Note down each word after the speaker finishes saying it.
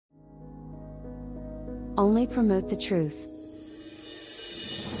only promote the truth.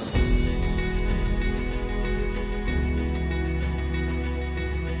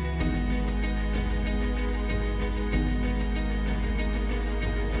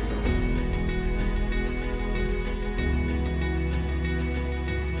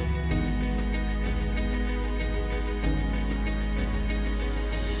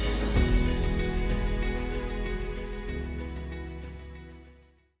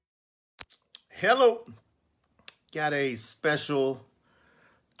 Hello. Got a special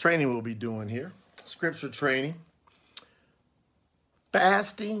training we'll be doing here. Scripture training.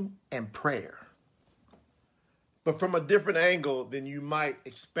 Fasting and prayer. But from a different angle than you might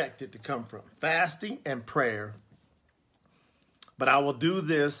expect it to come from. Fasting and prayer. But I will do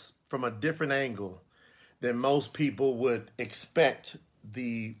this from a different angle than most people would expect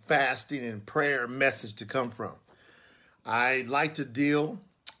the fasting and prayer message to come from. I like to deal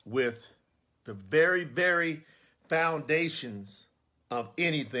with the very, very foundations of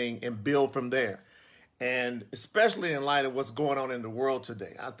anything and build from there. And especially in light of what's going on in the world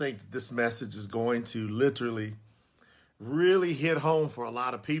today, I think that this message is going to literally really hit home for a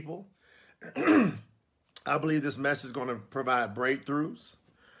lot of people. I believe this message is going to provide breakthroughs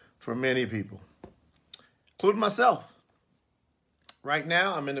for many people, including myself. Right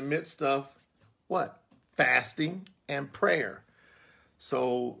now, I'm in the midst of what? Fasting and prayer.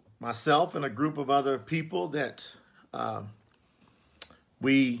 So myself and a group of other people that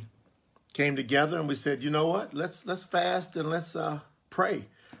we came together and we said, you know what, let's fast and let's pray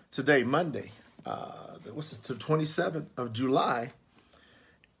today, Monday. What's this, the 27th of July.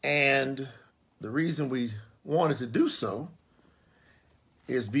 And the reason we wanted to do so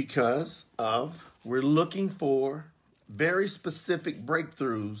is because we're looking for very specific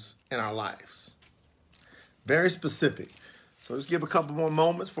breakthroughs in our lives. Very specific. So just give a couple more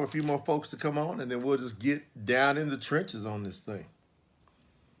moments for a few more folks to come on, and then we'll just get down in the trenches on this thing.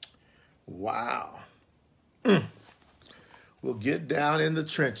 Wow. We'll get down in the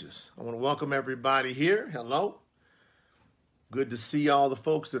trenches. I want to welcome everybody here. Hello. Good to see all the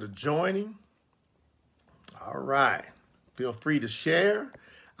folks that are joining. All right. Feel free to share.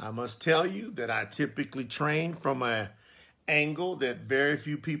 I must tell you that I typically train from an angle that very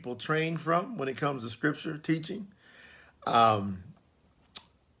few people train from when it comes to scripture teaching. Because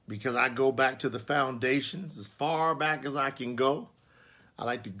I go back to the foundations as far back as I can go. I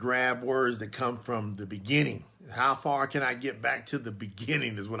like to grab words that come from the beginning. How far can I get back to the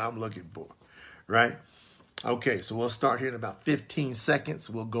beginning is what I'm looking for, right? Okay, so we'll start here in about 15 seconds.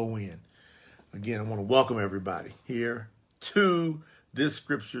 We'll go in. Again, I want to welcome everybody here to this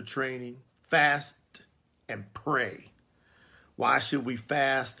scripture training, Fast and Pray. Why should we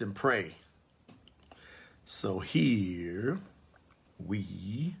fast and pray? So here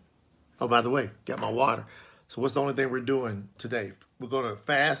oh, by the way, got my water. So what's the only thing we're doing today? We're going to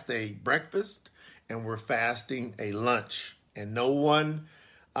fast a breakfast and we're fasting a lunch. And no one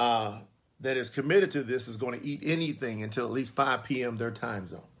that is committed to this is going to eat anything until at least 5 p.m. their time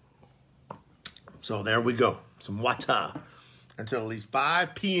zone. So there we go. Some water. Until at least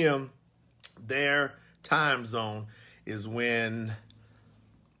 5 p.m. their time zone is when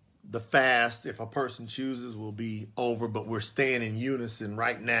the fast, if a person chooses, will be over, but we're staying in unison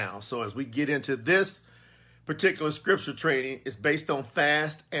right now. So as we get into this particular scripture training, it's based on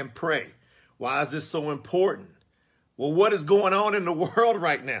fast and pray. Why is this so important? Well, what is going on in the world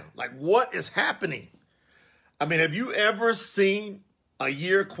right now? Like, what is happening? I mean, have you ever seen a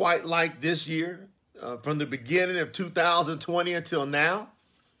year quite like this year, from the beginning of 2020 until now?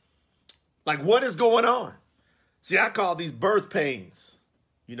 Like, what is going on? See, I call these birth pains.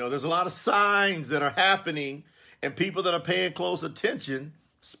 You know, there's a lot of signs that are happening, and people that are paying close attention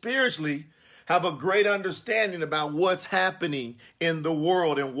spiritually have a great understanding about what's happening in the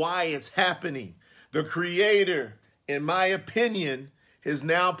world and why it's happening. The Creator, in my opinion, is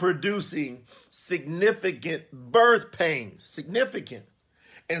now producing significant birth pains, significant.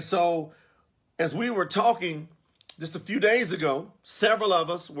 And so as we were talking just a few days ago, several of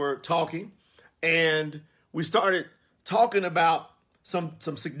us were talking, and we started talking about some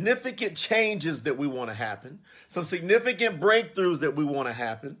significant changes that we want to happen, some significant breakthroughs that we want to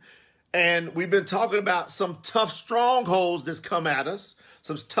happen. And we've been talking about some tough strongholds that's come at us,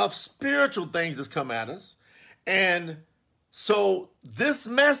 some tough spiritual things that's come at us. And so this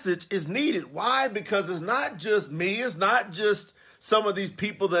message is needed. Why? Because it's not just me. It's not just some of these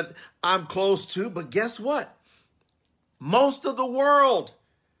people that I'm close to. But guess what? Most of the world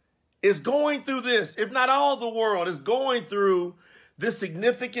is going through this. If not all the world is going through this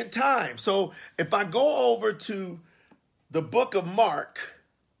significant time. So if I go over to the book of Mark,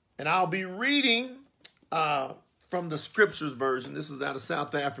 and I'll be reading from the Scriptures version. This is out of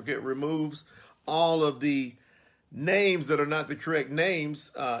South Africa. It removes all of the names that are not the correct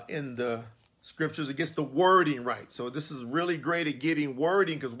names in the Scriptures. It gets the wording right. So this is really great at getting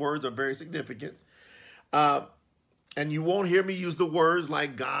wording because words are very significant. And you won't hear me use the words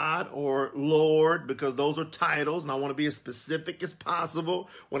like God or Lord because those are titles. And I want to be as specific as possible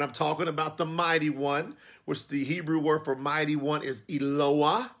when I'm talking about the mighty one, which the Hebrew word for mighty one is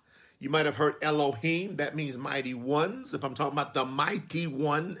Eloah. You might have heard Elohim. That means mighty ones. If I'm talking about the mighty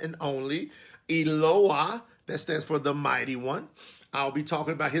one and only, Eloah, that stands for the mighty one. I'll be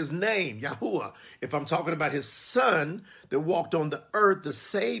talking about his name, Yahuwah. If I'm talking about his son that walked on the earth, the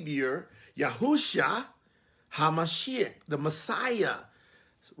Savior, Yahusha HaMashiach, the Messiah,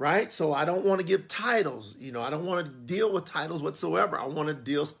 right? So I don't want to give titles. I don't want to deal with titles whatsoever. I want to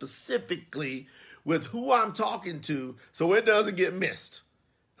deal specifically with who I'm talking to so it doesn't get missed,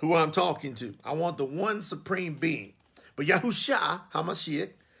 who I'm talking to. I want the one supreme being. But Yahusha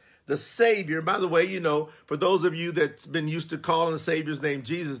HaMashiach, the Savior. By the way, for those of you that's been used to calling the Savior's name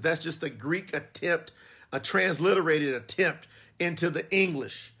Jesus, that's just a Greek attempt, a transliterated attempt into the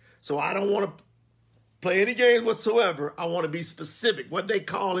English. So I don't want to play any games whatsoever. I want to be specific. What they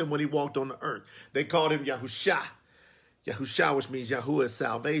call him when he walked on the earth? They called him Yahusha. Yahusha, which means Yahuwah is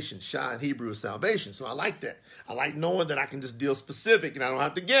salvation. Shah in Hebrew is salvation. So I like that. I like knowing that I can just deal specific and I don't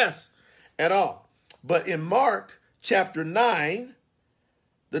have to guess at all. But in Mark chapter 9,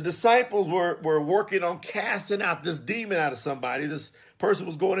 the disciples were working on casting out this demon out of somebody. This person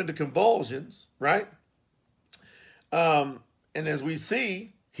was going into convulsions, right? And as we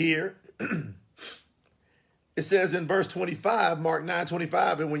see here, it says in verse 25, Mark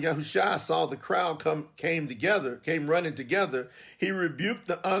 9:25, and when Yahushua saw the crowd came running together, he rebuked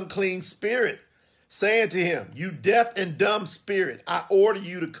the unclean spirit, saying to him, "You deaf and dumb spirit, I order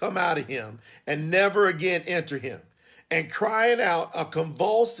you to come out of him and never again enter him." And crying out,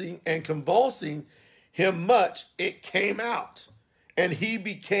 convulsing him much, it came out. And he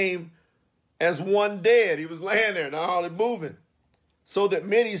became as one dead. He was laying there, not hardly moving. So that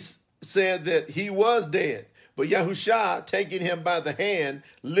many said that he was dead. But Yahusha, taking him by the hand,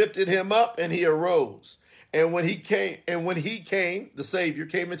 lifted him up and he arose. And when he came, the Savior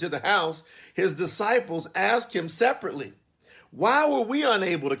came into the house, his disciples asked him separately, why were we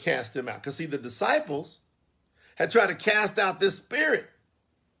unable to cast him out? Because see, the disciples had tried to cast out this spirit.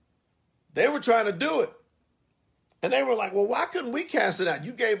 They were trying to do it. And they were like, well, why couldn't we cast it out?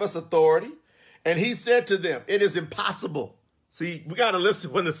 You gave us authority. And he said to them, it is impossible. See, we got to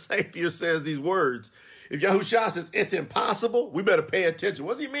listen when the Savior says these words. If Yahushua says it's impossible, we better pay attention.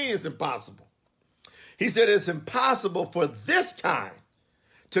 What does he mean it's impossible? He said it's impossible for this kind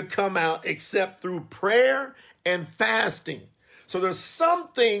to come out except through prayer and fasting. So there's some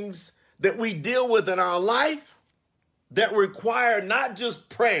things that we deal with in our life that require not just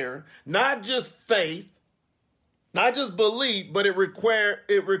prayer, not just faith, not just belief, but it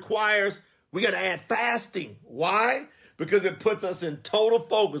requires, we got to add fasting. Why? Because it puts us in total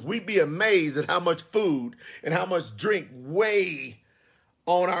focus. We'd be amazed at how much food and how much drink weigh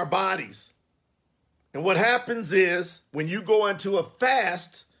on our bodies. And what happens is when you go into a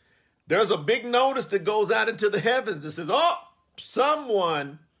fast, there's a big notice that goes out into the heavens that says, oh,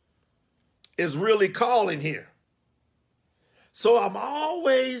 someone is really calling here. So I'm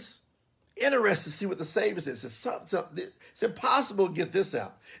always interested to see what the Savior says. It's impossible to get this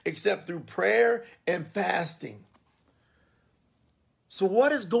out except through prayer and fasting. So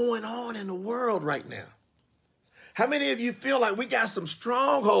what is going on in the world right now? How many of you feel like we got some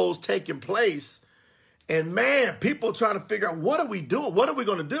strongholds taking place and man, people trying to figure out what are we doing? What are we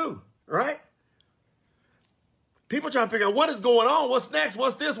going to do? Right? People trying to figure out what is going on. What's next?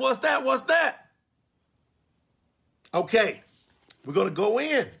 What's this? What's that? What's that? Okay. We're going to go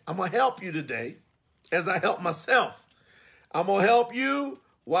in. I'm going to help you today as I help myself. I'm going to help you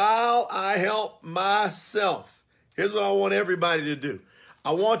while I help myself. Here's what I want everybody to do.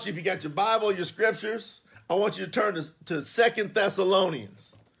 I want you, if you got your Bible, your scriptures, I want you to turn to 2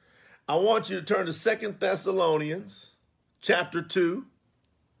 Thessalonians. I want you to turn to 2 Thessalonians chapter 2.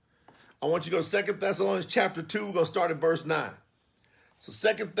 I want you to go to 2 Thessalonians chapter 2. We're going to start at verse 9.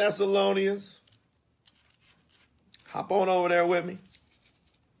 So 2 Thessalonians. Hop on over there with me.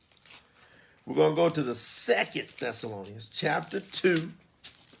 We're going to go to the 2 Thessalonians, chapter 2.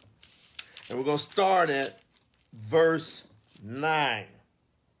 And we're going to start at verse 9.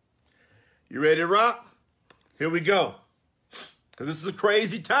 You ready to rock? Here we go. Because this is a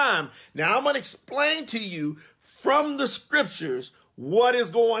crazy time. Now I'm going to explain to you from the scriptures what is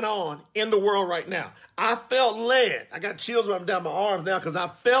going on in the world right now. I felt led. I got chills running down my arms now because I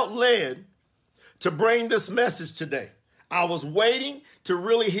felt led to bring this message today. I was waiting to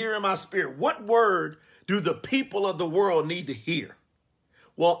really hear in my spirit, what word do the people of the world need to hear?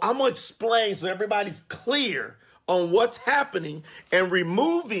 Well, I'm going to explain so everybody's clear on what's happening and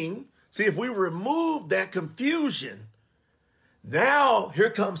removing. See, if we remove that confusion, now here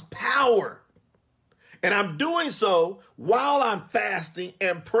comes power. And I'm doing so while I'm fasting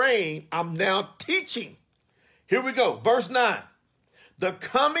and praying. I'm now teaching. Here we go. Verse 9. The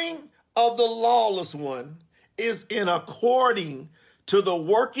coming of the lawless one is in according to the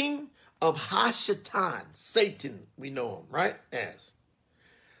working of Hashatan, Satan, we know him, right? As.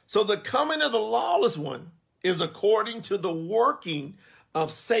 So the coming of the lawless one is according to the working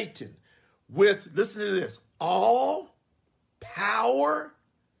of Satan with, listen to this, all power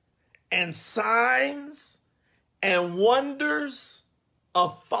and signs and wonders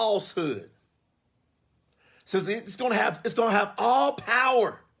of falsehood. Says it's going to have all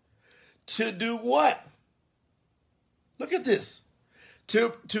power to do what? Look at this.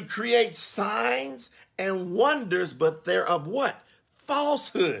 To create signs and wonders, but they're of what?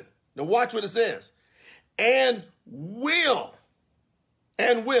 Falsehood. Now watch what it says. And with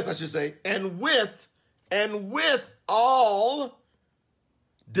all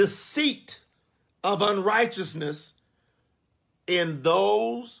deceit of unrighteousness in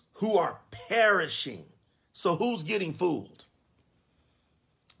those who are perishing. So who's getting fooled?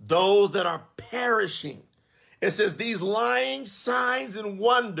 Those that are perishing. It says these lying signs and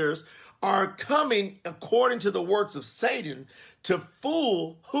wonders are coming according to the works of Satan to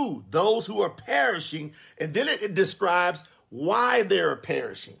fool who? Those who are perishing. And then it describes why they're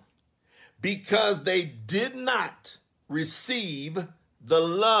perishing. Because they did not receive the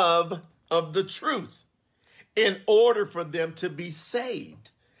love of the truth in order for them to be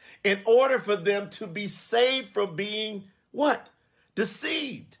saved. In order for them to be saved from being what?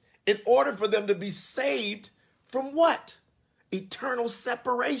 Deceived. In order for them to be saved from what? Eternal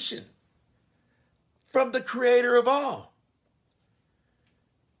separation from the creator of all.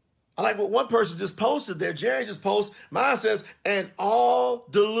 I like what one person just posted there. Jerry just posted. Mine says, and all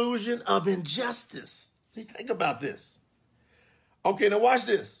delusion of injustice. See, think about this. Okay, now watch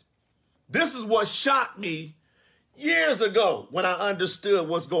this. This is what shocked me years ago when I understood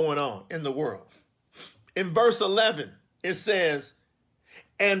what's going on in the world. In verse 11, it says,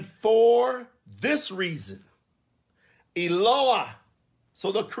 and for this reason, Eloah,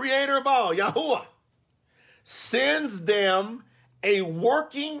 so the creator of all, Yahuwah, sends them a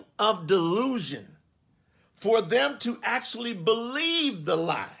working of delusion for them to actually believe the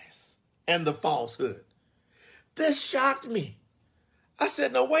lies and the falsehood. This shocked me. I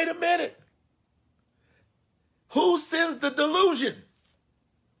said, no, wait a minute. Who sends the delusion?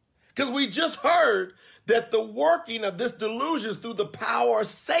 Because we just heard that the working of this delusion is through the power of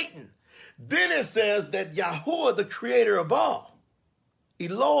Satan. Then it says that Yahuwah, the creator of all,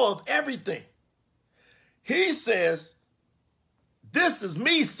 Eloah of everything, he says, this is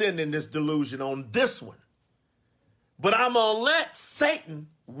me sending this delusion on this one. But I'm going to let Satan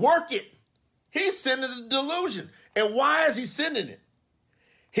work it. He's sending the delusion. And why is he sending it?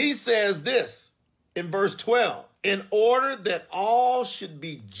 He says this in verse 12, in order that all should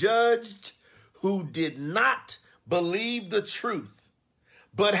be judged who did not believe the truth,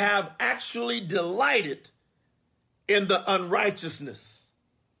 but have actually delighted in the unrighteousness.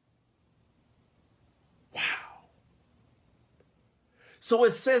 Wow. So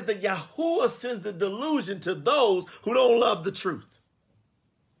it says that Yahuwah sends the delusion to those who don't love the truth.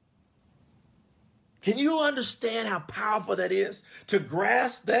 Can you understand how powerful that is? To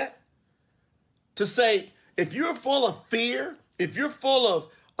grasp that? To say, if you're full of fear, if you're full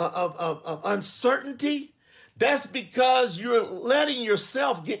of uncertainty, that's because you're letting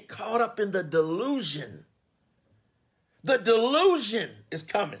yourself get caught up in the delusion. The delusion is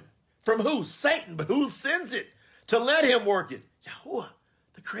coming from who? Satan. But who sends it to let him work it? Yahuwah,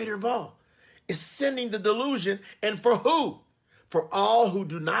 the creator of all, is sending the delusion. And for who? For all who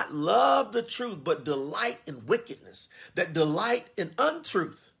do not love the truth, but delight in wickedness, that delight in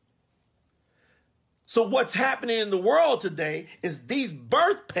untruth. So what's happening in the world today is these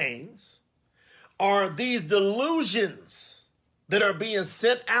birth pains are these delusions that are being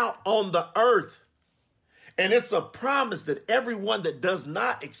sent out on the earth. And it's a promise that everyone that does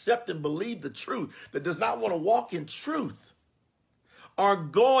not accept and believe the truth, that does not want to walk in truth, are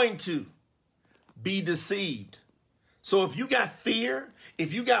going to be deceived. So if you got fear,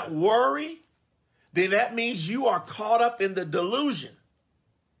 if you got worry, then that means you are caught up in the delusion.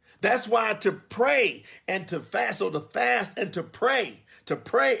 That's why to pray and to fast, so to fast and to pray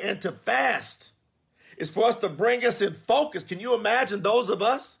and to fast It's for us to bring us in focus. Can you imagine those of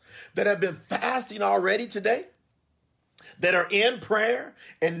us that have been fasting already today? That are in prayer,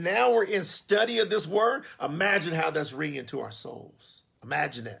 and now we're in study of this word? Imagine how that's ringing to our souls.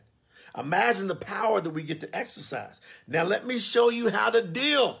 Imagine that. Imagine the power that we get to exercise. Now let me show you how to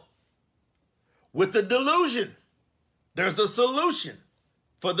deal with the delusion. There's a solution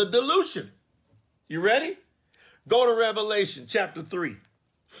for the delusion. You ready? Go to Revelation chapter 3.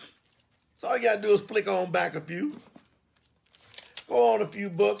 So all you got to do is flick on back a few. Go on a few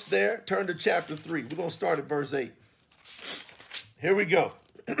books there. Turn to chapter 3. We're going to start at verse 8. Here we go.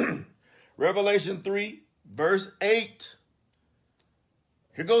 Revelation 3, verse 8.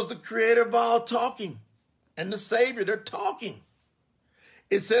 Here goes the creator of all talking, and the Savior, they're talking.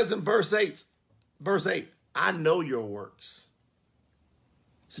 It says in verse 8, I know your works.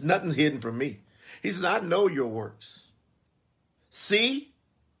 It's nothing hidden from me. He says, I know your works. See,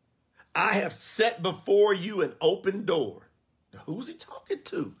 I have set before you an open door. Now, who's he talking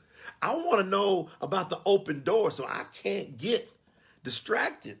to? I want to know about the open door so I can't get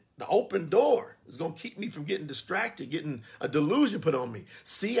distracted. The open door is going to keep me from getting distracted, getting a delusion put on me.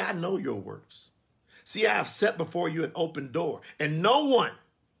 See, I know your works. See, I have set before you an open door, and no one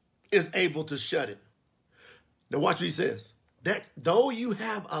is able to shut it. Now watch what he says. That though you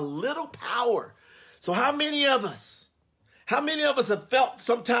have a little power. So how many of us have felt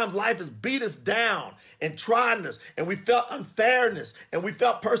sometimes life has beat us down and trodden us, and we felt unfairness, and we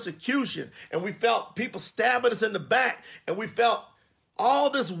felt persecution, and we felt people stabbing us in the back, and we felt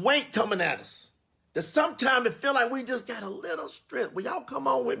all this weight coming at us, that sometimes it feel like we just got a little strength. Will y'all come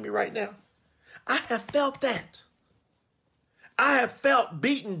on with me right now? I have felt that. I have felt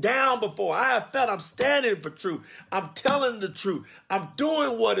beaten down before. I have felt I'm standing for truth. I'm telling the truth. I'm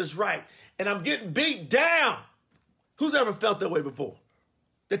doing what is right, and I'm getting beat down. Who's ever felt that way before?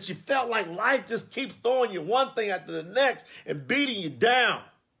 That you felt like life just keeps throwing you one thing after the next and beating you down.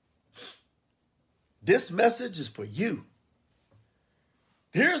 This message is for you.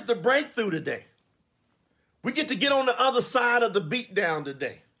 Here's the breakthrough today. We get to get on the other side of the beatdown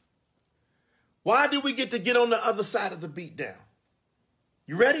today. Why do we get to get on the other side of the beatdown?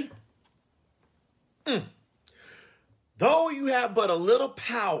 You ready? Though you have but a little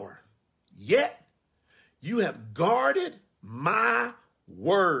power, yet you have guarded my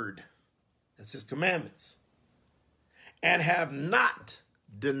word. That's his commandments. And have not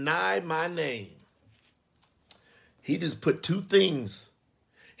denied my name. He just put two things.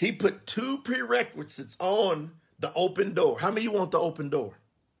 He put two prerequisites on the open door. How many of you want the open door?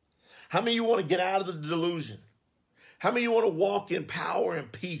 How many of you want to get out of the delusion? How many of you want to walk in power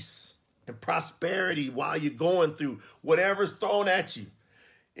and peace and prosperity while you're going through whatever's thrown at you?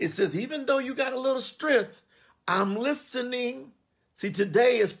 It says, even though you got a little strength, I'm listening. See,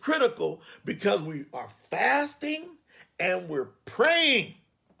 today is critical because we are fasting and we're praying.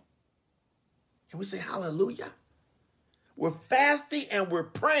 Can we say hallelujah? We're fasting and we're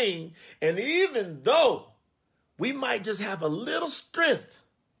praying. And even though we might just have a little strength,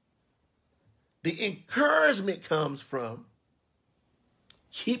 the encouragement comes from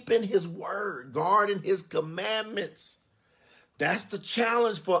keeping his word, guarding his commandments. That's the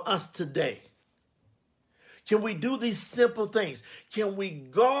challenge for us today. Can we do these simple things? Can we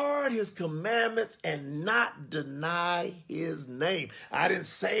guard his commandments and not deny his name? I didn't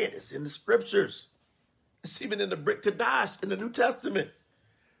say it. It's in the scriptures. It's even in the Brit Kadash in the New Testament.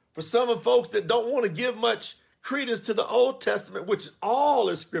 For some of folks that don't want to give much credence to the Old Testament, which all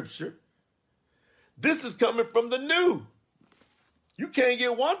is scripture, this is coming from the New. You can't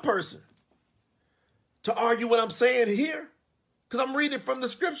get one person to argue what I'm saying here because I'm reading from the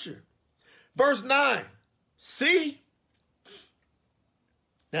scripture. Verse 9, see?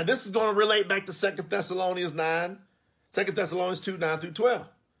 Now this is going to relate back to 2 Thessalonians 2 9 through 12.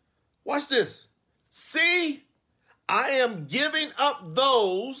 Watch this. See, I am giving up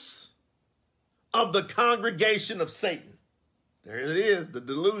those of the congregation of Satan. There it is, the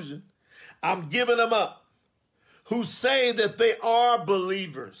delusion. I'm giving them up, who say that they are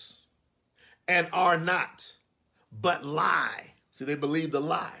believers and are not, but lie. See, they believe the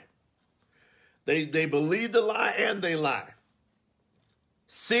lie. They believe the lie and they lie.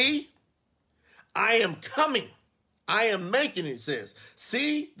 See, I am coming. I am making, it says.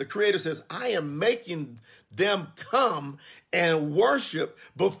 See, the Creator says, I am making them come and worship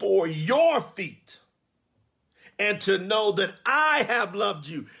before your feet and to know that I have loved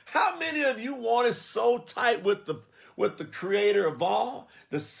you. How many of you want it so tight with the Creator of all,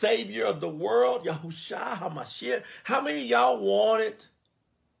 the Savior of the world, Yahushua HaMashiach? How many of y'all want it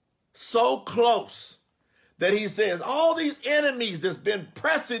so close that he says, all these enemies that's been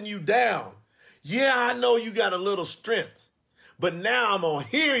pressing you down, Yeah, I know you got a little strength, but now I'm going to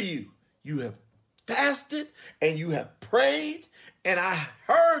hear you. You have fasted and you have prayed, and I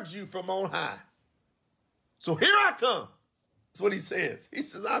heard you from on high. So here I come. That's what he says. He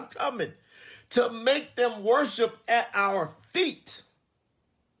says, I'm coming to make them worship at our feet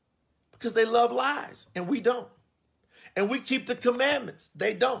because they love lies and we don't. And we keep the commandments.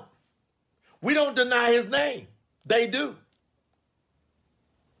 They don't. We don't deny his name. They do.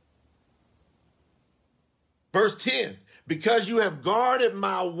 Verse 10, because you have guarded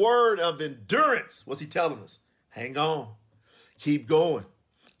my word of endurance. What's he telling us? Hang on. Keep going.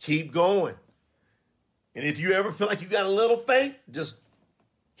 Keep going. And if you ever feel like you got a little faith, just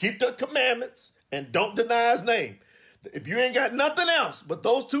keep the commandments and don't deny his name. If you ain't got nothing else but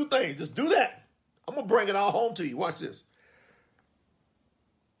those two things, just do that. I'm going to bring it all home to you. Watch this.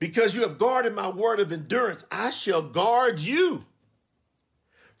 Because you have guarded my word of endurance, I shall guard you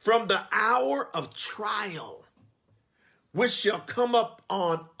from the hour of trial, which shall come up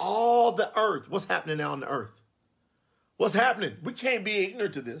on all the earth. What's happening now on the earth? What's happening? We can't be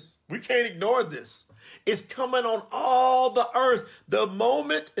ignorant to this. We can't ignore this. It's coming on all the earth. The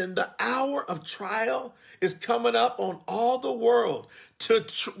moment and the hour of trial is coming up on all the world.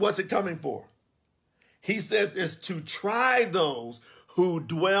 What's it coming for? He says it's to try those who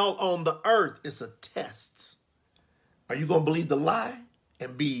dwell on the earth. It's a test. Are you going to believe the lie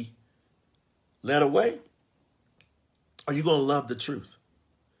and be led away? Are you going to love the truth?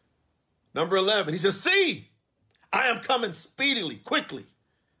 Number 11, he says, see, I am coming speedily, quickly.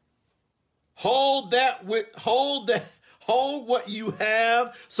 Hold what you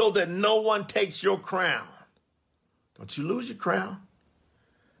have so that no one takes your crown. Don't you lose your crown.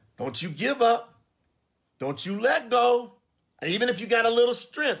 Don't you give up. Don't you let go. Even if you got a little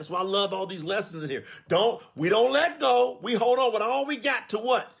strength. That's why I love all these lessons in here. We don't let go. We hold on with all we got to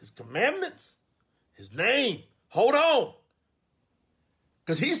what? His commandments, his name. Hold on.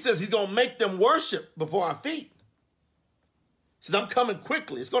 Because he says he's going to make them worship before our feet. He says, I'm coming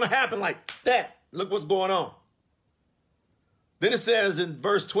quickly. It's going to happen like that. Look what's going on. Then it says in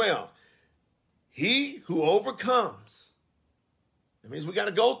verse 12, he who overcomes. That means we got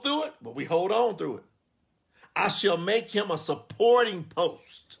to go through it, but we hold on through it. I shall make him a supporting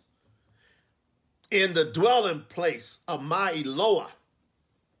post in the dwelling place of my Eloah,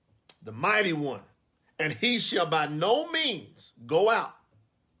 the mighty one, and he shall by no means go out.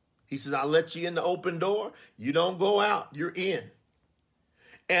 He says, I'll let you in the open door. You don't go out. You're in.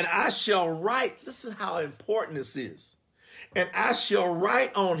 And I shall write. Listen how important this is. And I shall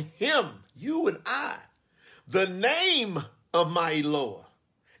write on him, you and I, the name of my Eloah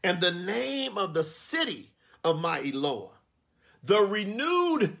and the name of the city of my Eloah, the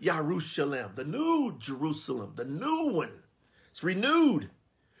renewed Jerusalem, the new Jerusalem, the new one. It's renewed,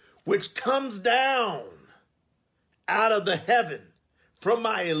 which comes down out of the heaven from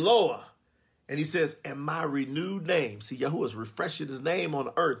my Eloah. And he says, and my renewed name. See, Yahuwah is refreshing his name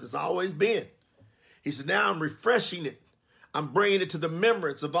on earth. It's always been. He said, now I'm refreshing it. I'm bringing it to the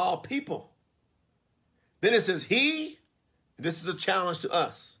remembrance of all people. Then it says, this is a challenge to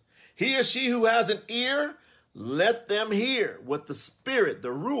us. He or she who has an ear, let them hear what the Spirit, the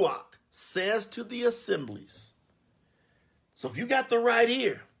Ruach, says to the assemblies. So if you got the right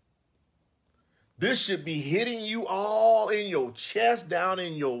ear, this should be hitting you all in your chest, down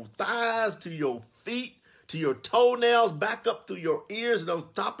in your thighs, to your feet, to your toenails, back up through your ears and on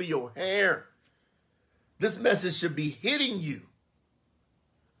top of your hair. This message should be hitting you.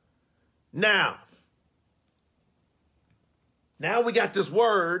 Now we got this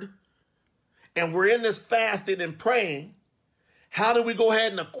word and we're in this fasting and praying. How do we go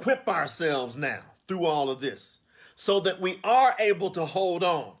ahead and equip ourselves now through all of this so that we are able to hold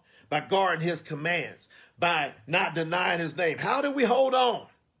on? By guarding his commands, by not denying his name. How do we hold on?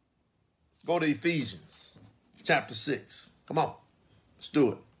 Go to Ephesians chapter 6. Come on, let's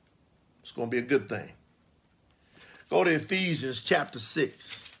do it. It's going to be a good thing. Go to Ephesians chapter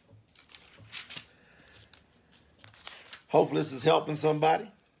 6. Hopefully this is helping somebody.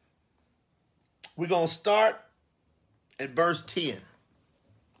 We're going to start at verse 10.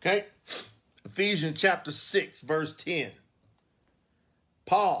 Okay? Ephesians chapter 6, verse 10.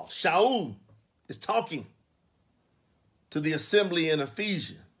 Paul, Shaul, is talking to the assembly in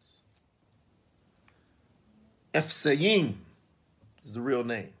Ephesians. Ephsaim is the real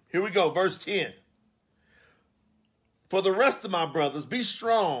name. Here we go, verse 10. For the rest of my brothers, be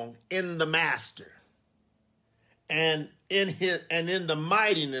strong in the master and in the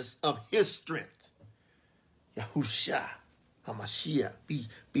mightiness of his strength. Yahusha, Hamashiach,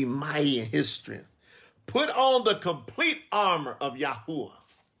 be mighty in his strength. Put on the complete armor of Yahuwah.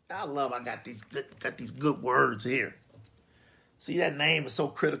 I got these good words here. See, that name is so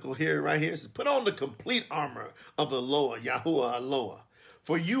critical here, right here. It says, put on the complete armor of the Lord, Yahuwah Eloah.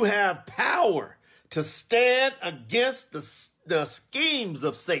 For you have power to stand against the schemes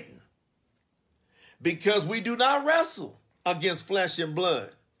of Satan. Because we do not wrestle against flesh and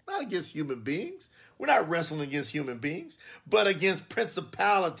blood, not against human beings. We're not wrestling against human beings, but against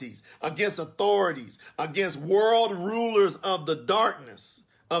principalities, against authorities, against world rulers of the darkness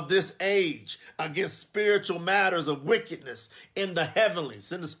of this age, against spiritual matters of wickedness in the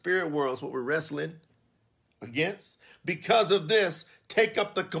heavenlies, in the spirit world is what we're wrestling against. Because of this, take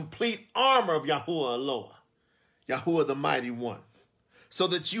up the complete armor of Yahuwah Eloah, Yahuwah the Mighty One, so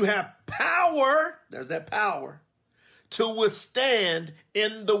that you have power, there's that power, to withstand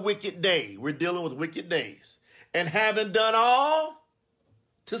in the wicked day. We're dealing with wicked days. And having done all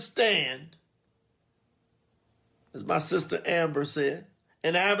to stand, as my sister Amber said,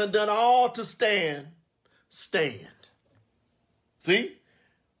 and having done all to stand, stand. See?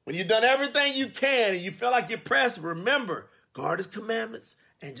 When you've done everything you can and you feel like you're pressed, remember, guard his commandments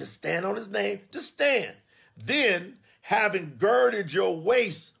and just stand on his name. Just stand. Then, having girded your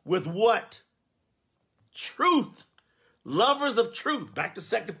waist with what? Truth. Lovers of truth. Back to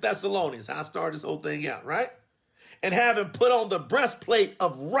 2 Thessalonians, how I started this whole thing out, right? And having put on the breastplate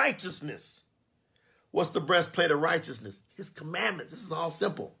of righteousness. What's the breastplate of righteousness? His commandments. This is all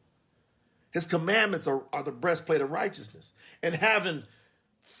simple. His commandments are the breastplate of righteousness. And having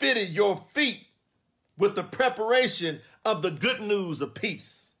fitted your feet with the preparation of the good news of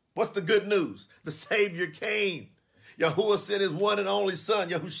peace. What's the good news? The Savior came. Yahuwah sent his one and only son,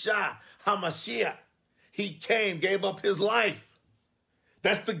 Yahushua HaMashiach. He came, gave up his life.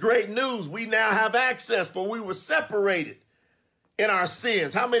 That's the great news. We now have access, for we were separated in our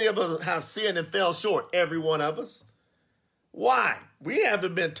sins. How many of us have sinned and fell short? Every one of us. Why? We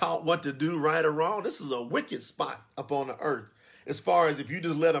haven't been taught what to do, right or wrong. This is a wicked spot upon the earth. As far as if you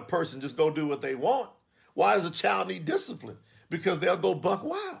just let a person just go do what they want. Why does a child need discipline? Because they'll go buck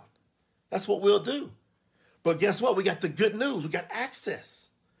wild. That's what we'll do. But guess what? We got the good news. We got access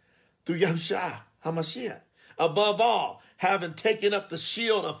through Yahushua HaMashiach. Above all, having taken up the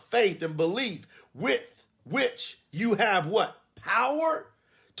shield of faith and belief, with which you have what? Power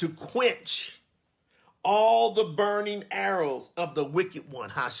to quench all the burning arrows of the wicked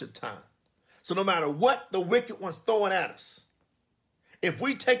one, Hashatan. So no matter what the wicked one's throwing at us, if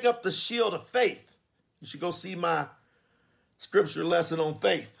we take up the shield of faith, you should go see my scripture lesson on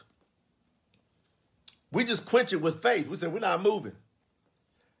faith. We just quench it with faith. We say we're not moving.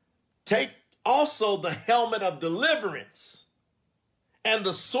 Take also the helmet of deliverance and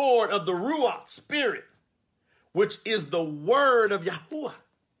the sword of the Ruach spirit, which is the word of Yahuwah.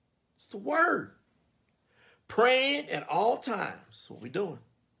 It's the word. Praying at all times. That's what we're doing.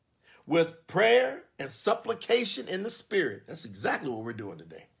 With prayer and supplication in the spirit. That's exactly what we're doing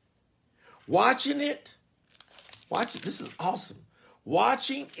today. Watching it. Watch it. This is awesome.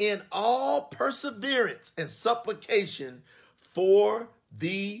 Watching in all perseverance and supplication for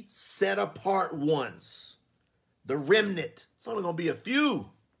the set apart ones. The remnant. It's only going to be a few.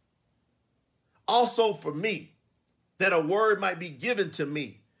 Also for me, that a word might be given to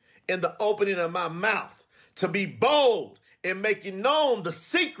me in the opening of my mouth, to be bold in making known the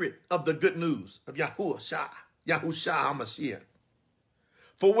secret of the good news of Yahushua HaMashiach,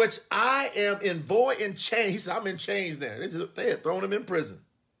 for which I am in chains. He said, I'm in chains now. They had thrown him in prison.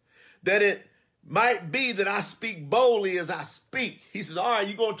 That it might be that I speak boldly as I speak. He says, all right,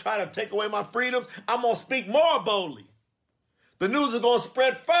 you're going to try to take away my freedoms? I'm going to speak more boldly. The news is going to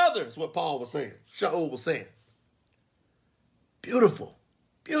spread further, is what Paul was saying. Shaul was saying. Beautiful.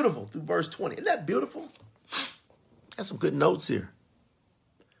 Beautiful through verse 20. Isn't that beautiful? Got some good notes here.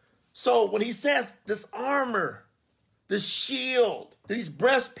 So when he says this armor, this shield, these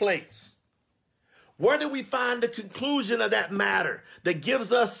breastplates, where do we find the conclusion of that matter that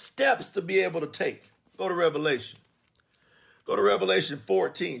gives us steps to be able to take? Go to Revelation. Go to Revelation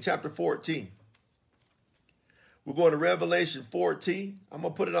 14, chapter 14. We're going to Revelation 14. I'm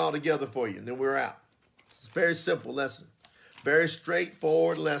going to put it all together for you, and then we're out. It's a very simple lesson. Very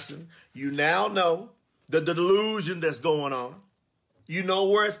straightforward lesson. You now know the delusion that's going on. You know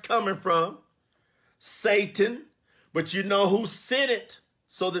where it's coming from. Satan. But you know who sent it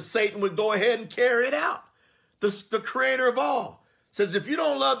so that Satan would go ahead and carry it out. The creator of all says, if you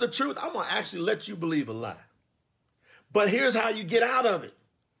don't love the truth, I'm going to actually let you believe a lie. But here's how you get out of it.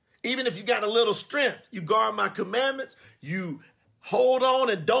 Even if you got a little strength, you guard my commandments, you hold on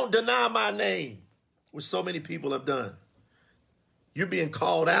and don't deny my name, which so many people have done. You're being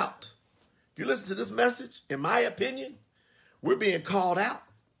called out. If you listen to this message, in my opinion, we're being called out.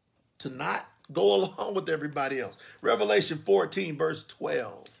 to not go along with everybody else. Revelation 14, verse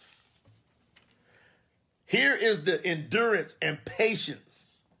 12. Here is the endurance and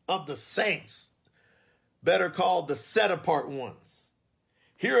patience of the saints, better called the set-apart ones.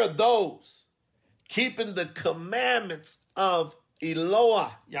 Here are those keeping the commandments of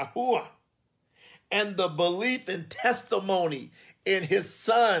Eloah, Yahuwah, and the belief and testimony in his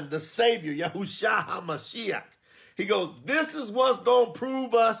son, the Savior, Yahushua HaMashiach. He goes, this is what's going to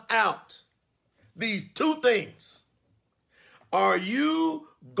prove us out. These two things. Are you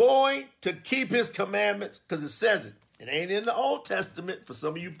going to keep his commandments? Because it says it. It ain't in the Old Testament for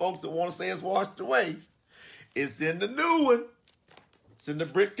some of you folks that want to say it's washed away. It's in the new one. It's in the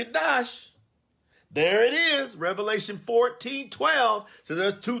Brit Kadash. There it is, Revelation 14:12. So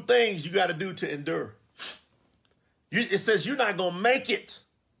there's two things you got to do to endure. It says you're not going to make it.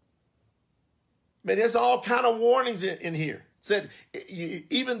 Man, there's all kind of warnings in here. It said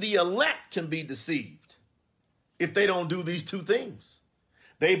even the elect can be deceived if they don't do these two things.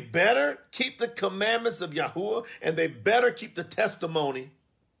 They better keep the commandments of Yahuwah, and they better keep the testimony,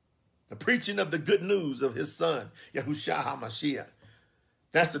 the preaching of the good news of his son, Yahushua HaMashiach.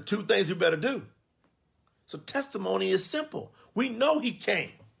 That's the two things you better do. So testimony is simple. We know he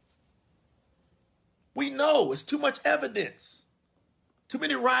came. We know it's too much evidence. Too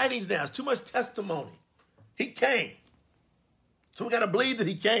many writings now. It's too much testimony. He came. So we got to believe that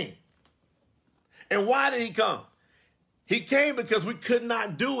he came. And why did he come? He came because we could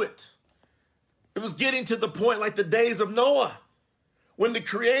not do it. It was getting to the point like the days of Noah, when the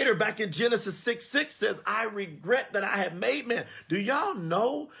creator back in Genesis 6:6 says, I regret that I have made man. Do y'all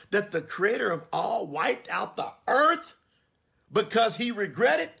know that the creator of all wiped out the earth because he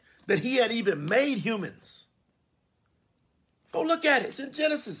regretted that he had even made humans? Go look at it. It's in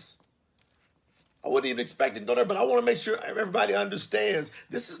Genesis. I wouldn't even expect it to go there, but I want to make sure everybody understands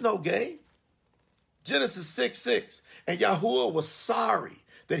this is no game. Genesis 6:6. And Yahuwah was sorry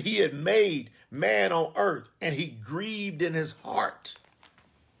that he had made man on earth, and he grieved in his heart.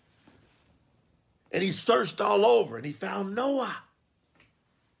 And he searched all over, and he found Noah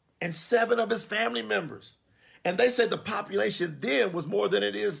and 7 of his family members. And they said the population then was more than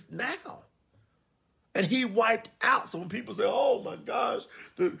it is now. And he wiped out. So when people say, oh my gosh,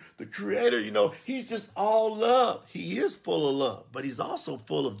 the creator, he's just all love. He is full of love, but he's also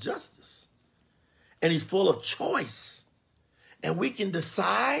full of justice. And he's full of choice. And we can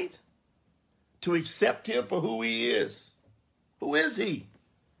decide to accept him for who he is. Who is he?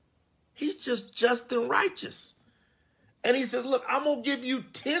 He's just and righteous. And he says, look, I'm going to give you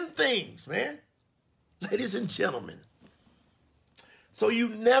 10 things, man. Ladies and gentlemen. So you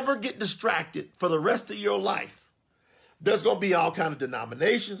never get distracted for the rest of your life. There's going to be all kind of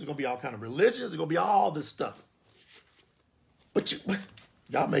denominations. There's going to be all kind of religions. There's going to be all this stuff. But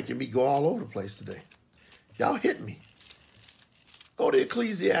y'all making me go all over the place today. Y'all hit me. Go to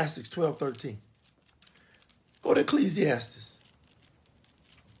Ecclesiastes 12:13. Go to Ecclesiastes.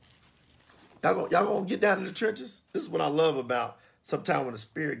 Y'all gonna get down in the trenches? This is what I love about sometimes when the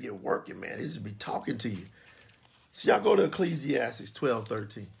Spirit get working, man. He just be talking to you. So y'all go to Ecclesiastes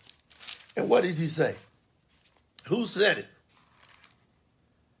 12:13. And what does he say? Who said it?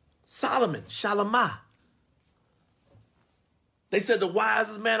 Solomon, Shalamah. They said the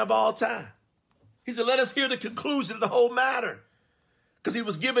wisest man of all time. He said, let us hear the conclusion of the whole matter. Because he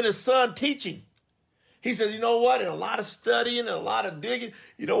was giving his son teaching. He says, you know what? In a lot of studying and a lot of digging,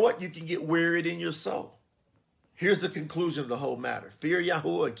 you know what? You can get wearied in your soul. Here's the conclusion of the whole matter. Fear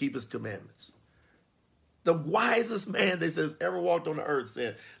Yahuwah and keep his commandments. The wisest man, they says, ever walked on the earth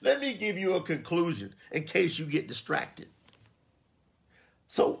said, let me give you a conclusion in case you get distracted.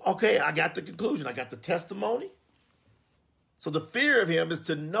 So, okay, I got the conclusion. I got the testimony. So the fear of him is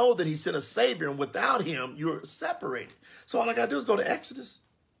to know that he sent a Savior, and without him, you're separated. So all I got to do is go to Exodus.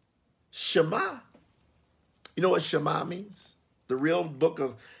 Shema. You know what Shema means? The real book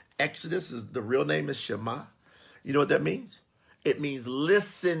of Exodus, the real name is Shema. You know what that means? It means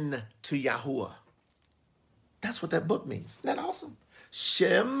listen to Yahuwah. That's what that book means. Isn't that awesome?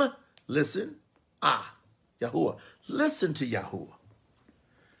 Shem, listen. Yahuwah. Listen to Yahuwah.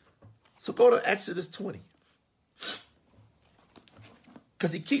 So go to Exodus 20.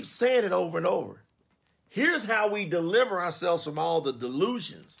 Because he keeps saying it over and over. Here's how we deliver ourselves from all the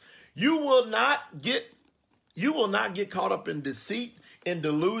delusions. You will not get caught up in deceit, in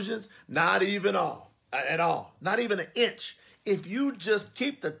delusions, not even at all, not even an inch. If you just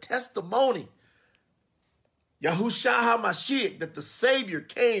keep the testimony, Yahushua HaMashiach, that the Savior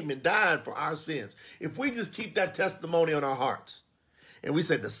came and died for our sins. If we just keep that testimony on our hearts, and we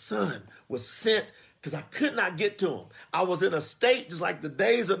say the Son was sent because I could not get to him. I was in a state just like the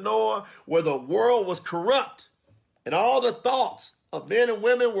days of Noah where the world was corrupt and all the thoughts of men and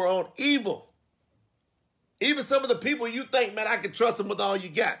women were on evil. Even some of the people you think, man, I can trust them with all you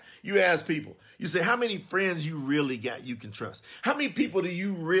got. You ask people, you say, how many friends you really got you can trust? How many people do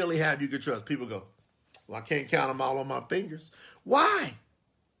you really have you can trust? People go, well, I can't count them all on my fingers. Why?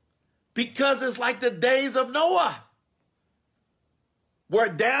 Because it's like the days of Noah, where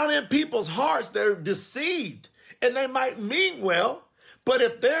down in people's hearts, they're deceived and they might mean well, but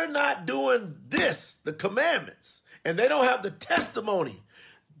if they're not doing this, the commandments, and they don't have the testimony,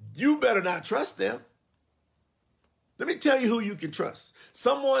 you better not trust them. Let me tell you who you can trust.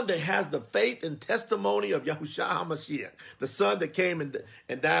 Someone that has the faith and testimony of Yahushua HaMashiach, the son that came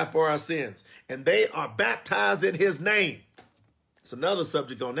and died for our sins, and they are baptized in his name. It's another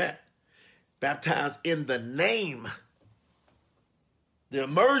subject on that. Baptized in the name. The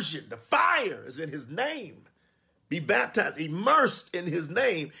immersion, the fire is in his name. Be baptized, immersed in his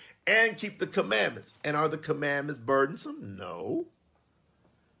name, and keep the commandments. And are the commandments burdensome? No.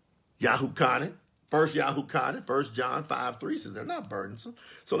 Yahukanan, first Yahukanan, 1 John 5:3 says they're not burdensome.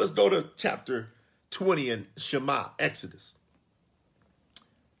 So let's go to chapter 20 in Shema, Exodus.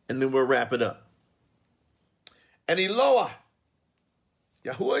 And then we'll wrap it up. And Eloah,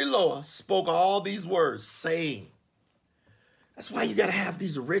 Yahuwah Eloah, spoke all these words, saying, that's why you got to have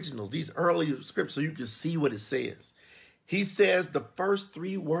these originals, these early scripts, so you can see what it says. He says the first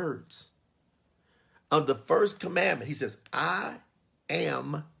 3 words of the first commandment. He says, I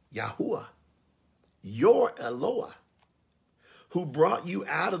am Yahuwah, your Eloah, who brought you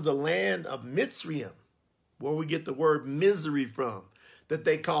out of the land of Mitzrayim, where we get the word misery from, that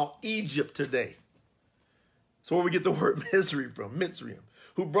they call Egypt today. So where we get the word misery from, Mitzrayim,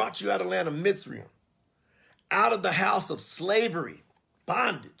 who brought you out of the land of Mitzrayim, out of the house of slavery,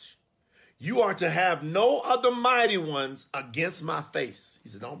 bondage. You are to have no other mighty ones against my face. He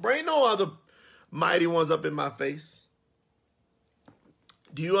said, don't bring no other mighty ones up in my face.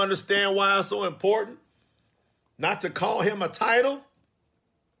 Do you understand why it's so important not to call him a title?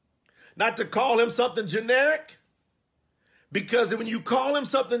 Not to call him something generic? Because when you call him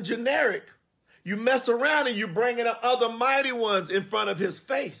something generic, you mess around and you're bringing up other mighty ones in front of his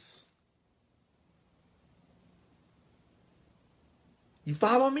face. You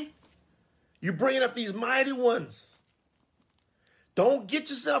follow me? You're bringing up these mighty ones. Don't get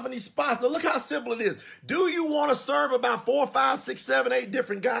yourself in these spots. Now look how simple it is. Do you want to serve about 4, 5, 6, 7, 8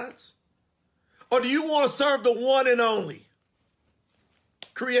 different gods? Or do you want to serve the one and only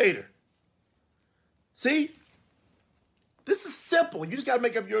Creator? See? This is simple. You just got to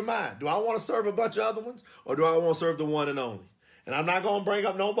make up your mind. Do I want to serve a bunch of other ones? Or do I want to serve the one and only? And I'm not going to bring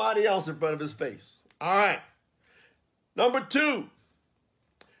up nobody else in front of his face. All right. Number 2.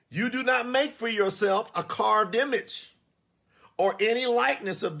 You do not make for yourself a carved image or any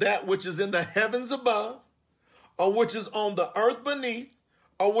likeness of that which is in the heavens above, or which is on the earth beneath,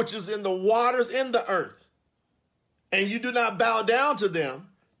 or which is in the waters in the earth. And you do not bow down to them,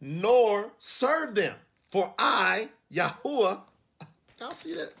 nor serve them. For I, Yahuwah, y'all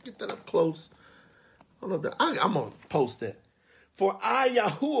see that? Get that up close. I'm going to post that. For I,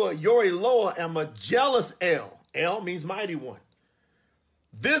 Yahuwah, your Eloah, am a jealous El. El means mighty one.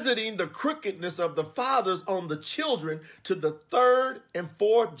 Visiting the crookedness of the fathers on the children to the 3rd and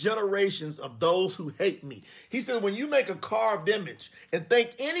 4th generations of those who hate me. He said, when you make a carved image and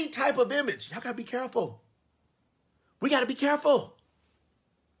think any type of image, y'all got to be careful. We got to be careful.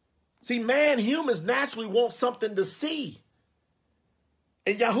 See, humans naturally want something to see.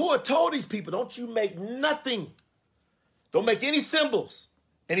 And Yahuwah told these people, don't you make nothing. Don't make any symbols.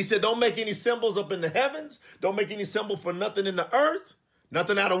 And he said, don't make any symbols up in the heavens. Don't make any symbol for nothing in the earth.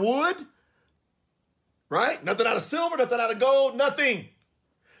 Nothing out of wood, right? Nothing out of silver, nothing out of gold, nothing.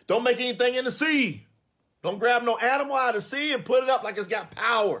 Don't make anything in the sea. Don't grab no animal out of the sea and put it up like it's got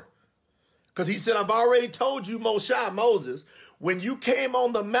power. Because he said, I've already told you, Moses, when you came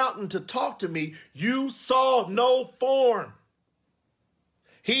on the mountain to talk to me, you saw no form.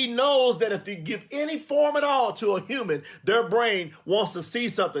 He knows that if you give any form at all to a human, their brain wants to see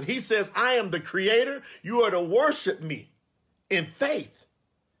something. He says, I am the creator. You are to worship me in faith.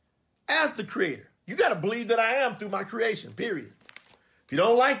 As the creator, you got to believe that I am through my creation, period. If you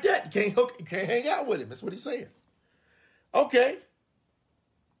don't like that, you can't hang out with him. That's what he's saying. Okay.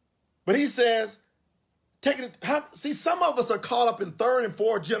 But he says, see, some of us are caught up in 3rd and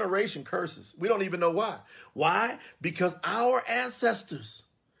 4th generation curses. We don't even know why. Why? Because our ancestors,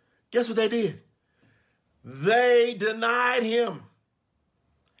 guess what they did? They denied him.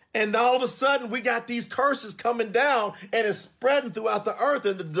 And all of a sudden, we got these curses coming down, and it's spreading throughout the earth,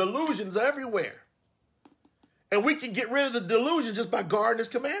 and the delusions everywhere. And we can get rid of the delusion just by guarding his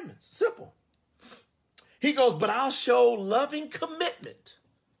commandments. Simple. He goes, but I'll show loving commitment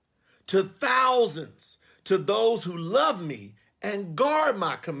to thousands, to those who love me and guard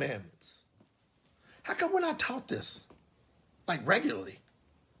my commandments. How come we're not taught this like regularly?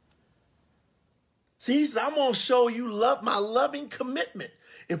 See, he says, I'm going to show you my loving commitment.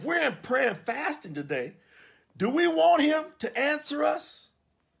 If we're in prayer and fasting today, do we want him to answer us?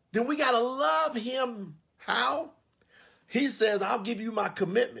 Then we got to love him. How? He says, I'll give you my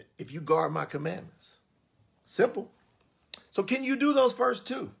commitment if you guard my commandments. Simple. So can you do those first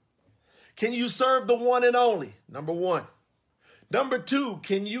two? Can you serve the one and only? Number one. Number two,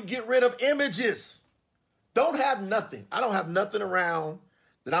 can you get rid of images? Don't have nothing. I don't have nothing around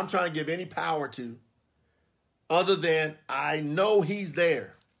that I'm trying to give any power to other than I know he's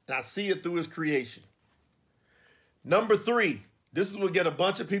there and I see it through his creation. Number three, this is what get a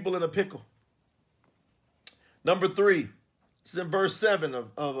bunch of people in a pickle. Number three, this is in verse 7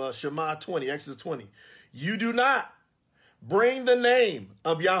 of Shema 20, Exodus 20. You do not bring the name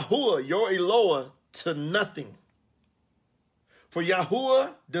of Yahuwah, your Eloah, to nothing. For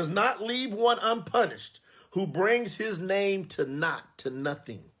Yahuwah does not leave one unpunished who brings his name to naught, to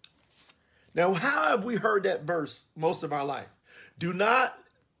nothing. Now, how have we heard that verse most of our life? Do not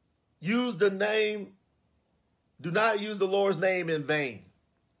use the Lord's name in vain.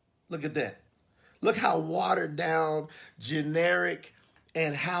 Look at that. Look how watered down, generic,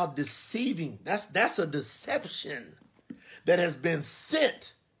 and how deceiving. That's a deception that has been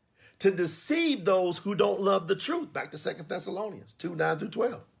sent to deceive those who don't love the truth. Back to 2 Thessalonians 2, 9 through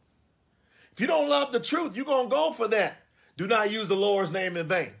 12. If you don't love the truth, you're going to go for that. Do not use the Lord's name in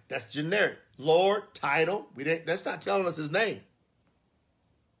vain. That's generic. Lord, title, that's not telling us his name.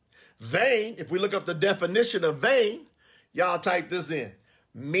 Vain, if we look up the definition of vain, y'all type this in.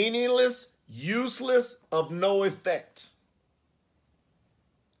 Meaningless, useless, of no effect.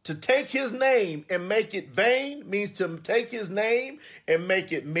 To take his name and make it vain means to take his name and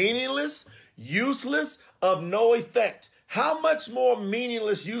make it meaningless, useless, of no effect. How much more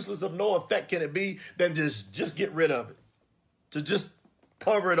meaningless, useless, of no effect can it be than just get rid of it? To just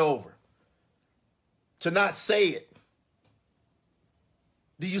cover it over. To not say it.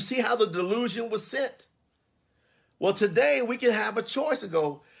 Do you see how the delusion was sent? Well, today we can have a choice and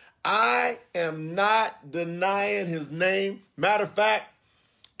go, I am not denying his name. Matter of fact,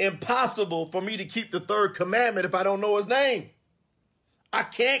 impossible for me to keep the third commandment if I don't know his name. I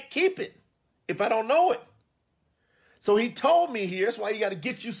can't keep it if I don't know it. So he told me here, that's why you got to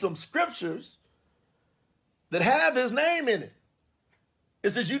get you some scriptures that have his name in it.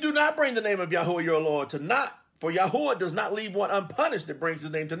 It says, you do not bring the name of Yahuwah your Lord to naught, for Yahuwah does not leave one unpunished that brings his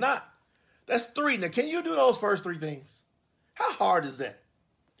name to naught. That's three. Now, can you do those first three things? How hard is that?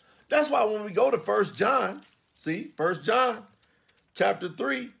 That's why when we go to 1 John, see, 1 John chapter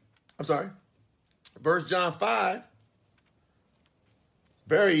 3, 1 John 5,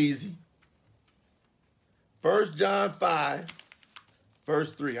 very easy. 1 John 5,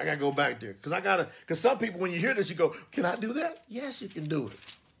 verse 3. I got to go back there because some people, when you hear this, you go, can I do that? Yes, you can do it.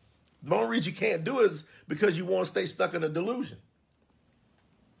 The only reason you can't do it is because you want to stay stuck in a delusion.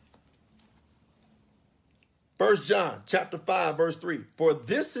 1 John chapter 5, verse 3. For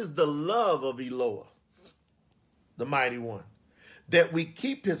this is the love of Eloah, the mighty one, that we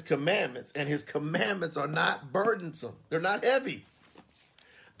keep his commandments, and his commandments are not burdensome. They're not heavy.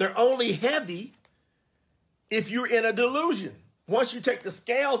 They're only heavy if you're in a delusion. Once you take the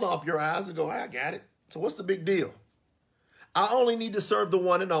scales off your eyes and go, I got it. So what's the big deal? I only need to serve the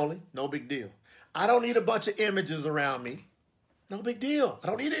one and only. No big deal. I don't need a bunch of images around me. No big deal. I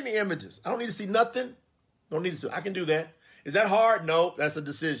don't need any images. I don't need to see nothing. Don't need to. I can do that. Is that hard? No, that's a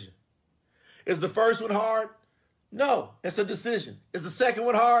decision. Is the first one hard? No, it's a decision. Is the second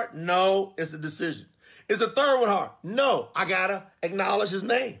one hard? No, it's a decision. Is the third one hard? No, I got to acknowledge his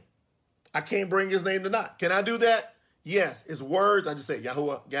name. I can't bring his name to naught. Can I do that? Yes, it's words. I just say,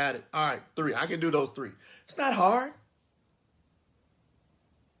 Yahuwah, got it. All right, 3. I can do those 3. It's not hard.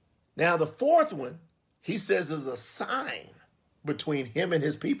 Now, the fourth one, he says, is a sign between him and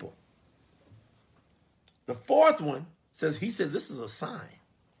his people. The fourth one says, he says, this is a sign.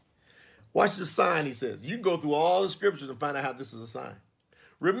 Watch the sign, he says. You can go through all the scriptures and find out how this is a sign.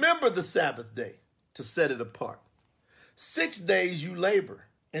 Remember the Sabbath day to set it apart. 6 days you labor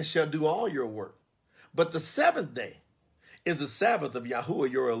and shall do all your work. But the seventh day is the Sabbath of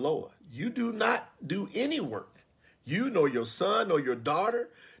Yahuwah your Eloah. You do not do any work. You, nor your son, nor your daughter,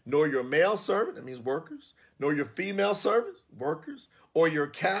 nor your male servant, that means workers, nor your female servants, workers, or your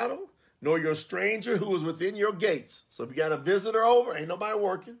cattle, nor your stranger who is within your gates. So if you got a visitor over, ain't nobody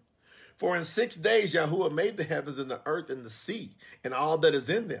working. For in 6 days Yahuwah made the heavens and the earth and the sea and all that is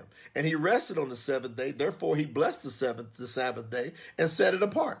in them. And he rested on the seventh day. Therefore he blessed the Sabbath day and set it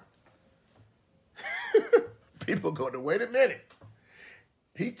apart. People go to, wait a minute.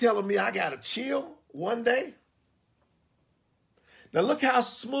 He telling me I got to chill one day? Now look how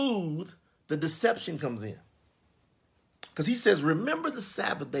smooth the deception comes in. Because he says, remember the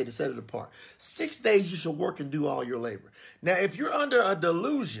Sabbath day to set it apart. 6 days you shall work and do all your labor. Now, if you're under a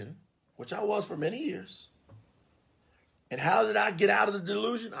delusion, which I was for many years, and how did I get out of the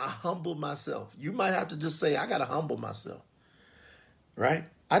delusion? I humbled myself. You might have to just say, I got to humble myself, right?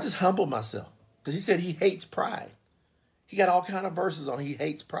 I just humbled myself because he said he hates pride. He got all kind of verses on he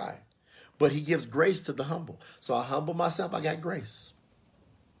hates pride, but he gives grace to the humble. So I humble myself. I got grace.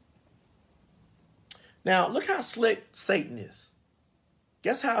 Now, look how slick Satan is.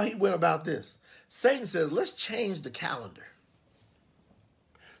 Guess how he went about this? Satan says, let's change the calendar.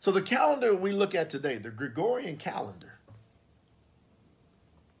 So the calendar we look at today, the Gregorian calendar,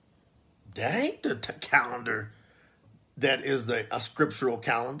 that ain't the calendar that is a scriptural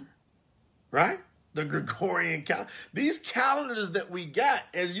calendar, right? The Gregorian calendar. These calendars that we got,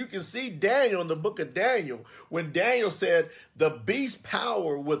 as you can see Daniel in the book of Daniel, when Daniel said the beast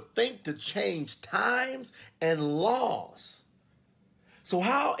power would think to change times and laws. So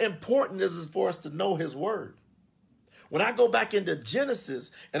how important is it for us to know his word? When I go back into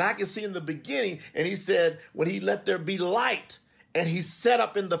Genesis and I can see in the beginning, and he said, when he let there be light, and he set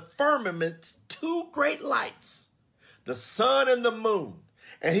up in the firmament 2 great lights, the sun and the moon.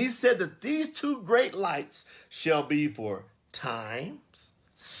 And he said that these 2 great lights shall be for times,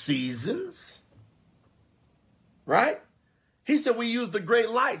 seasons, right? He said we use the great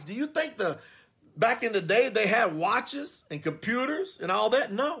lights. Do you think back in the day they had watches and computers and all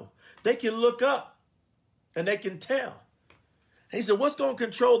that? No, they can look up and they can tell. And he said, what's going to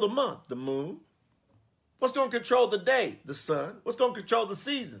control the month? The moon. What's going to control the day? The sun. What's going to control the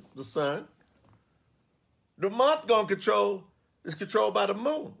seasons? The sun. The month is controlled by the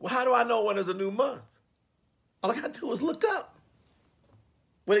moon. Well, how do I know when there's a new month? All I got to do is look up.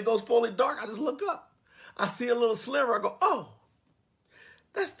 When it goes fully dark, I just look up. I see a little sliver. I go, oh,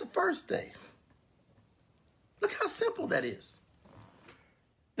 that's the first day. Look how simple that is.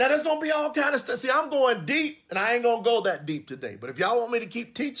 Now, there's going to be all kind of stuff. See, I'm going deep, and I ain't going to go that deep today. But if y'all want me to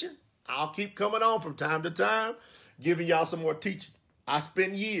keep teaching, I'll keep coming on from time to time, giving y'all some more teaching. I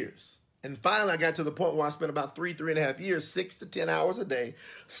spend years. And finally, I got to the point where I spent about 3.5 years, 6 to 10 hours a day,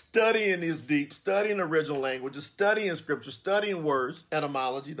 studying this deep, studying original languages, studying scripture, studying words,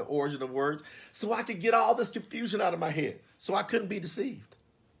 etymology, the origin of words, so I could get all this confusion out of my head, so I couldn't be deceived.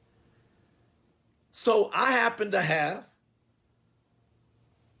 So I happen to have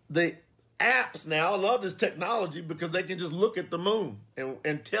the apps now. I love this technology because they can just look at the moon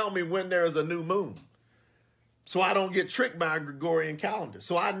and tell me when there is a new moon. So I don't get tricked by a Gregorian calendar.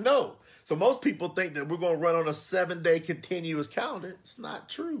 So I know. So most people think that we're going to run on a 7-day continuous calendar. It's not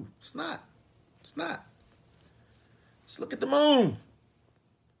true. It's not. It's not. Just look at the moon.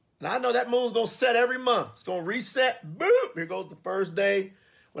 And I know that moon's going to set every month. It's going to reset. Boop. Here goes the first day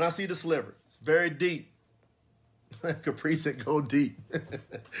when I see the sliver. It's very deep. Capri said go deep.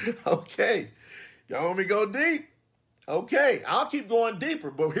 Okay. Y'all want me to go deep? Okay. I'll keep going deeper.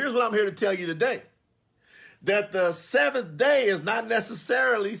 But here's what I'm here to tell you today. That the 7th day is not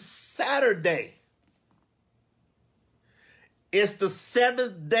necessarily Saturday. It's the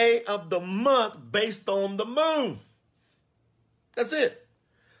 7th day of the month based on the moon. That's it.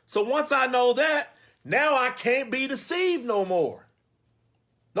 So once I know that, now I can't be deceived no more.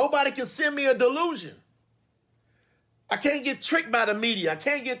 Nobody can send me a delusion. I can't get tricked by the media. I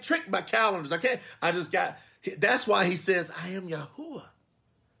can't get tricked by calendars. That's why he says, I am Yahuwah.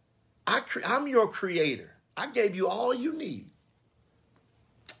 I'm your creator. I gave you all you need.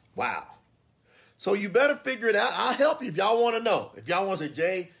 Wow. So you better figure it out. I'll help you if y'all want to know. If y'all want to say,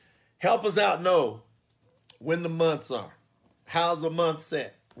 Jay, help us out know when the months are. How's the month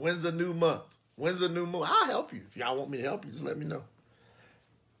set? When's the new month? When's the new moon? I'll help you. If y'all want me to help you, just let me know.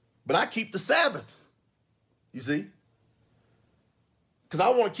 But I keep the Sabbath. You see? Because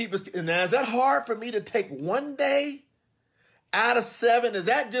I want to keep it. Now, is that hard for me to take one day out of 7? Is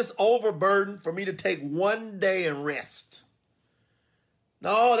that just overburden for me to take one day and rest?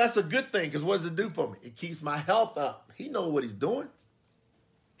 No, that's a good thing, because what does it do for me? It keeps my health up. He knows what he's doing.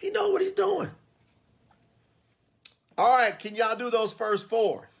 He knows what he's doing. All right, can y'all do those first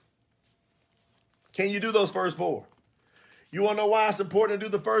 4? Can you do those first 4? You want to know why it's important to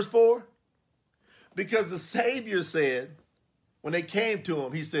do the first 4? Because the Savior said, when they came to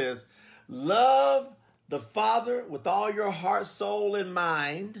him, he says, love the Father with all your heart, soul, and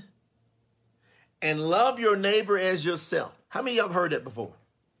mind, and love your neighbor as yourself. How many of y'all have heard that before?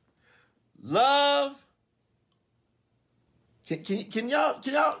 Love. Can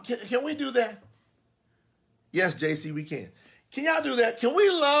we do that? Yes, JC, we can. Can y'all do that? Can we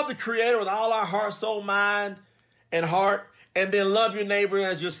love the Creator with all our heart, soul, mind, and heart, and then love your neighbor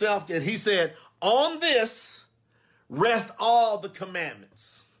as yourself? And he said, on this rest all the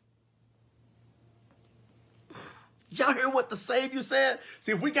commandments. Y'all hear what the Savior said?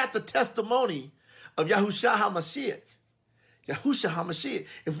 See, if we got the testimony of Yahushua HaMashiach,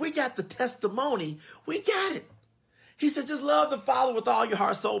 if we got the testimony, we got it. He said, just love the Father with all your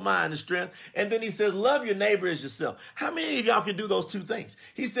heart, soul, mind, and strength. And then he says, love your neighbor as yourself. How many of y'all can do those two things?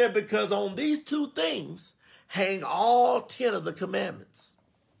 He said, because on these two things hang all 10 of the commandments.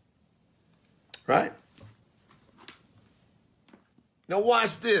 Right? Now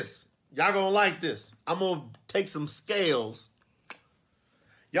watch this. Y'all gonna like this. I'm gonna take some scales.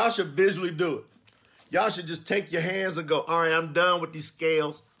 Y'all should visually do it. Y'all should just take your hands and go, all right, I'm done with these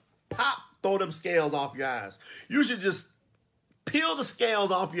scales. Pop, throw them scales off your eyes. You should just peel the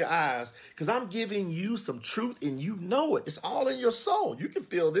scales off your eyes because I'm giving you some truth and you know it. It's all in your soul. You can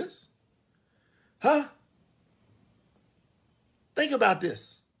feel this. Huh? Think about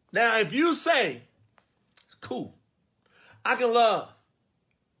this. Now, if you say, it's cool, I can love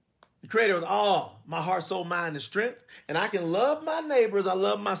the Creator with all my heart, soul, mind, and strength, and I can love my neighbors, I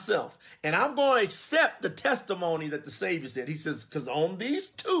love myself. And I'm going to accept the testimony that the Savior said. He says, because on these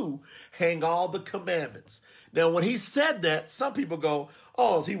two hang all the commandments. Now, when he said that, some people go,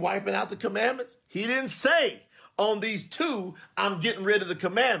 oh, is he wiping out the commandments? He didn't say, on these two, I'm getting rid of the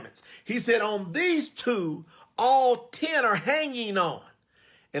commandments. He said, on these two, all 10 are hanging on.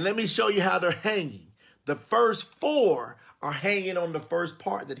 And let me show you how they're hanging. The first 4 are hanging on the first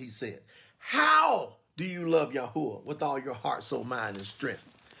part that he said. How do you love Yahuwah with all your heart, soul, mind, and strength?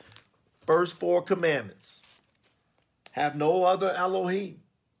 First 4 commandments. Have no other Elohim,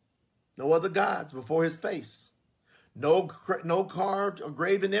 no other gods before his face. No carved or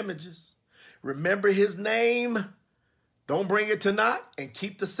graven images. Remember his name. Don't bring it to naught and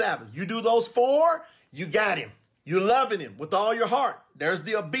keep the Sabbath. You do those 4, you got him. You're loving him with all your heart. There's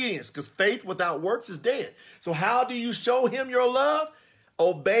the obedience because faith without works is dead. So how do you show him your love?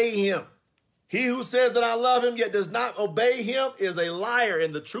 Obey him. He who says that I love him yet does not obey him is a liar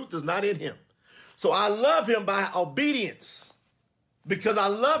and the truth is not in him. So I love him by obedience because I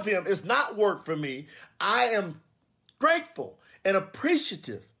love him. It's not work for me. I am grateful and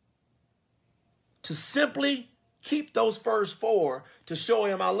appreciative to simply keep those first 4 to show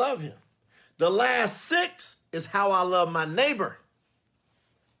him I love him. The last 6 is how I love my neighbor.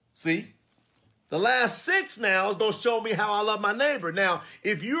 See? The last 6 now is going to show me how I love my neighbor. Now,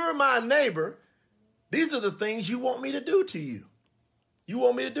 if you're my neighbor, these are the things you want me to do to you. You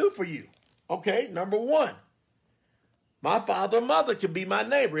want me to do for you. Okay, number 1. My father and mother can be my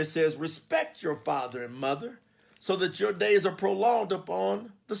neighbor. It says, respect your father and mother so that your days are prolonged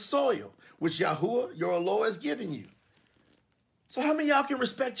upon the soil, which Yahuwah, your Lord, has given you. So how many of y'all can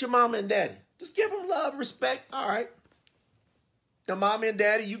respect your mama and daddy? Just give them love, respect. All right. Now, mommy and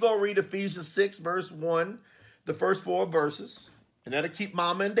daddy, you go read Ephesians 6, verse 1, the first 4 verses, and that'll keep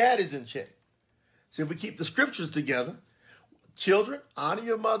mama and daddies in check. See, if we keep the scriptures together, children, honor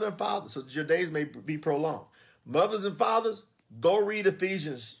your mother and father so that your days may be prolonged. Mothers and fathers, go read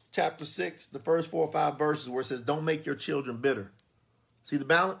Ephesians chapter 6, the first 4 or 5 verses where it says, don't make your children bitter. See the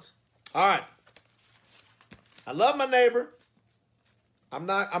balance? All right. I love my neighbor. I'm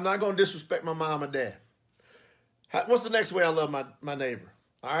not going to disrespect my mom and dad. What's the next way I love my neighbor?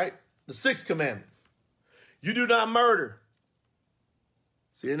 All right. The 6th commandment. You do not murder.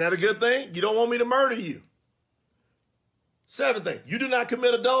 See, isn't that a good thing? You don't want me to murder you. 7th thing. You do not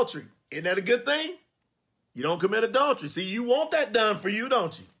commit adultery. Isn't that a good thing? You don't commit adultery. See, you want that done for you,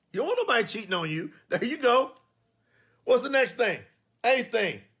 don't you? You don't want nobody cheating on you. There you go. What's the next thing? 8th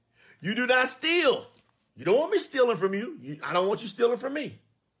thing. You do not steal. You don't want me stealing from you. I don't want you stealing from me.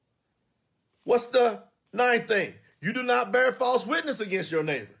 What's the 9th thing? You do not bear false witness against your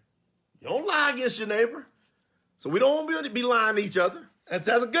neighbor. You don't lie against your neighbor. So we don't want to be lying to each other. That's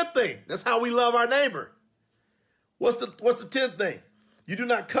a good thing. That's how we love our neighbor. What's the 10th thing? You do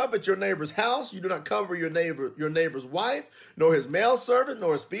not covet your neighbor's house. You do not cover your neighbor's wife, nor his male servant,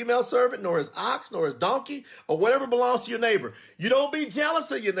 nor his female servant, nor his ox, nor his donkey, or whatever belongs to your neighbor. You don't be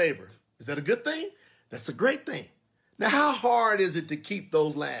jealous of your neighbor. Is that a good thing? That's a great thing. Now, how hard is it to keep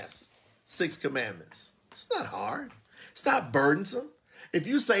those last 6 commandments? It's not hard. It's not burdensome. If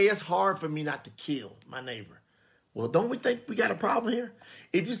you say it's hard for me not to kill my neighbor, well, don't we think we got a problem here?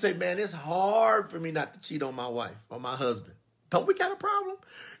 If you say, man, it's hard for me not to cheat on my wife or my husband, Don't we got a problem?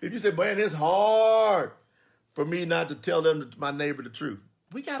 If you say, man, it's hard for me not to tell my neighbor the truth,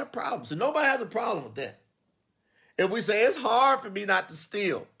 we got a problem. So nobody has a problem with that. If we say it's hard for me not to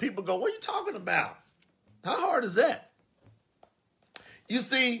steal, people go, what are you talking about? How hard is that? You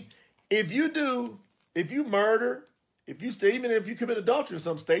see, if you murder, if you steal, even if you commit adultery in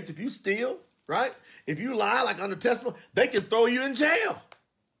some states, if you steal, right? If you lie, like under testimony, they can throw you in jail.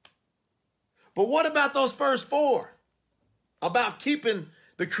 But what about those first four? About keeping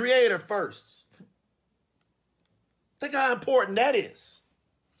the Creator first. Think how important that is.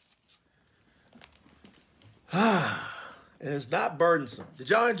 And it's not burdensome. Did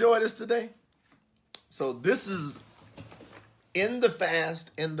y'all enjoy this today? So this is in the fast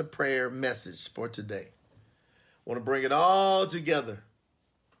and the prayer message for today. I want to bring it all together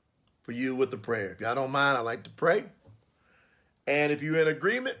for you with the prayer. If y'all don't mind, I like to pray. And if you're in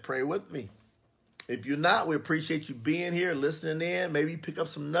agreement, pray with me. If you're not, we appreciate you being here, listening in. Maybe you pick up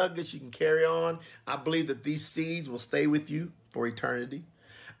some nuggets you can carry on. I believe that these seeds will stay with you for eternity.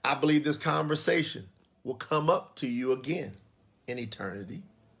 I believe this conversation will come up to you again in eternity.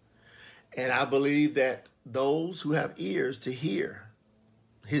 And I believe that those who have ears to hear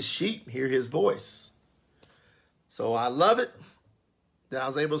his sheep hear his voice. So I love it that I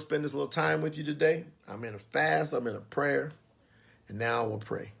was able to spend this little time with you today. I'm in a fast, I'm in a prayer, and now I will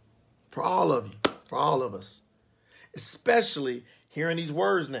pray for all of you, for all of us, especially hearing these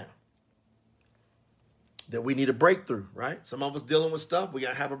words now, that we need a breakthrough, right? Some of us dealing with stuff, we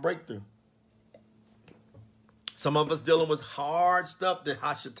got to have a breakthrough. Some of us dealing with hard stuff that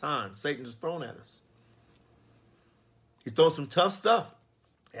Hashatan, Satan, just thrown at us. He's throwing some tough stuff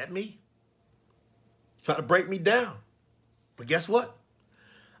at me, trying to break me down. But guess what?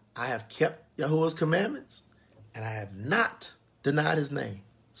 I have kept Yahuwah's commandments, and I have not denied his name.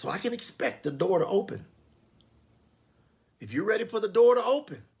 So I can expect the door to open. If you're ready for the door to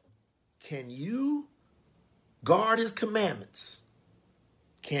open, can you guard his commandments?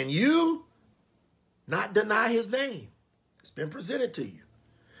 Can you not deny his name? It's been presented to you.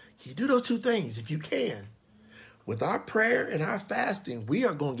 Can you do those two things? If you can, with our prayer and our fasting, we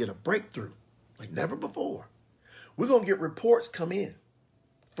are going to get a breakthrough like never before. We're going to get reports come in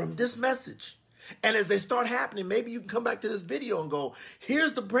from this message. And as they start happening, maybe you can come back to this video and go,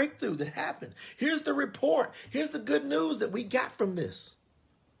 here's the breakthrough that happened. Here's the report. Here's the good news that we got from this.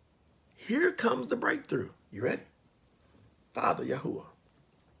 Here comes the breakthrough. You ready? Father Yahuwah,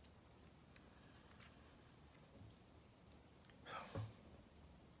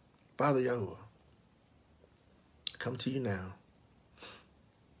 Father Yahuwah, I come to you now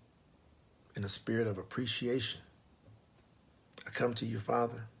in a spirit of appreciation. I come to you,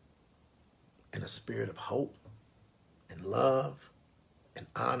 Father, in a spirit of hope and love and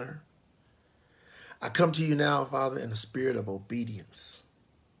honor. I come to you now, Father, in a spirit of obedience.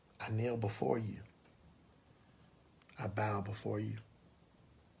 I kneel before you. I bow before you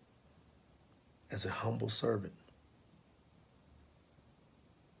as a humble servant,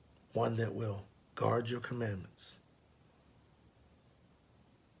 one that will guard your commandments.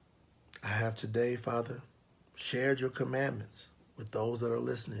 I have today, Father, shared your commandments with those that are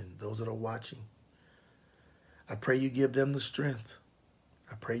listening, those that are watching. I pray you give them the strength.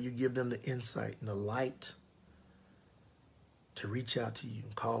 I pray you give them the insight and the light to reach out to you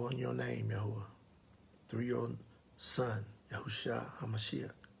and call on your name, Yahuwah, through your Son, Yahushua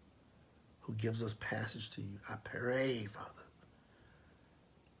HaMashiach, who gives us passage to you. I pray, Father,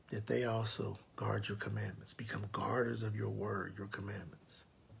 that they also guard your commandments, become guarders of your word, your commandments,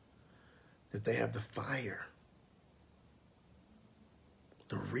 that they have the fire,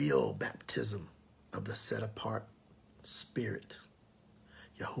 the real baptism of the set-apart spirit,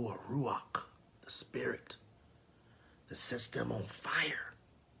 Yahuwah Ruach, the spirit that sets them on fire,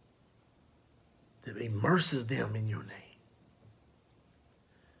 that immerses them in your name.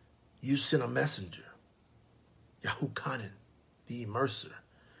 You sent a messenger, Yahukanan, the immerser,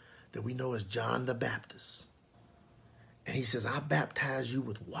 that we know as John the Baptist. And he says, I baptize you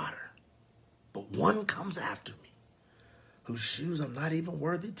with water, but one comes after me, whose shoes I'm not even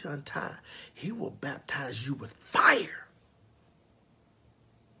worthy to untie. He will baptize you with fire.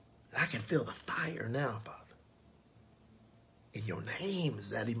 And I can feel the fire now, Father. In your name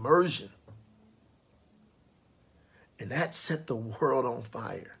is that immersion. And that set the world on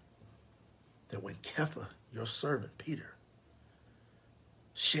fire. That when Kepha, your servant, Peter,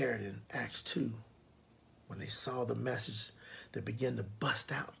 shared in Acts 2, when they saw the message that began to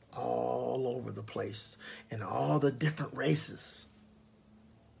bust out all over the place in all the different races,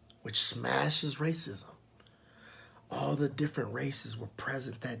 which smashes racism. All the different races were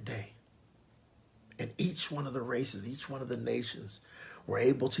present that day. And each one of the races, each one of the nations were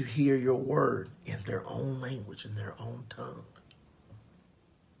able to hear your word in their own language, in their own tongue.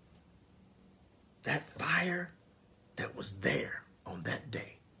 That fire that was there on that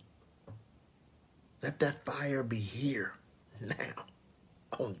day, let that fire be here now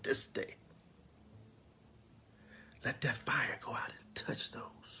on this day. Let that fire go out and touch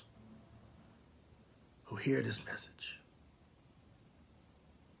those who hear this message.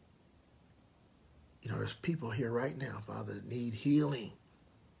 You know, there's people here right now, Father, that need healing.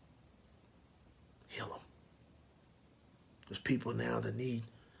 Heal them. There's people now that need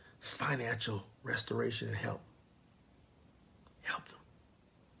financial restoration and help. Help them.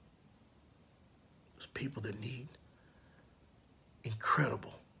 There's people that need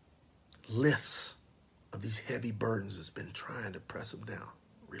incredible lifts of these heavy burdens that's been trying to press them down.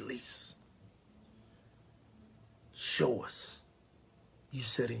 Release. Show us. You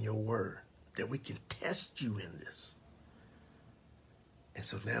said in your word that we can test you in this. And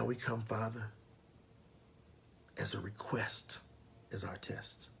so now we come, Father, as a request, as our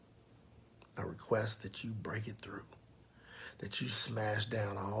test. A request that you break it through, that you smash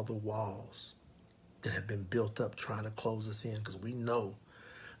down all the walls that have been built up trying to close us in, because we know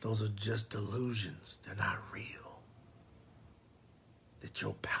those are just delusions. They're not real. That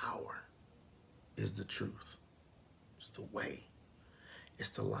your power is the truth. It's the way. It's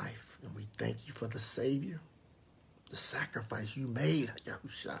the life. And we thank you for the Savior, the sacrifice you made,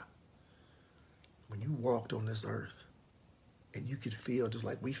 Yahusha, when you walked on this earth and you could feel just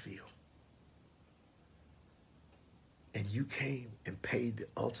like we feel. And you came and paid the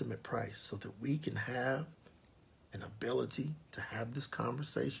ultimate price so that we can have an ability to have this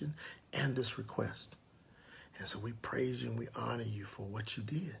conversation and this request. And so we praise you and we honor you for what you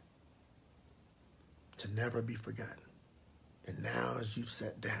did, to never be forgotten. And now as you've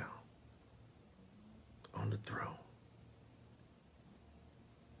sat down on the throne,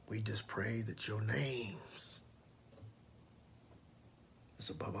 we just pray that your names is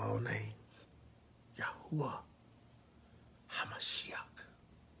above all names. Yahuwah HaMashiach,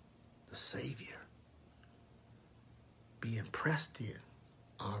 the Savior, be impressed in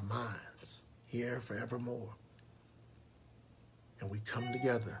our minds here forevermore. And we come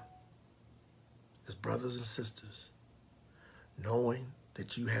together as brothers and sisters, knowing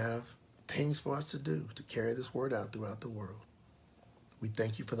that you have things for us to do to carry this word out throughout the world. We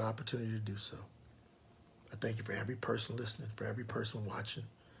thank you for the opportunity to do so. I thank you for every person listening, for every person watching.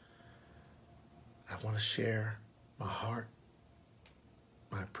 I want to share my heart,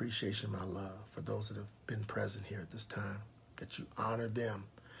 my appreciation, my love for those that have been present here at this time, that you honor them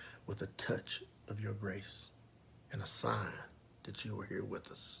with a touch of your grace and a sign that you were here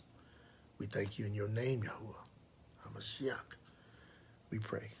with us. We thank you in your name, Yahuwah HaMashiach. We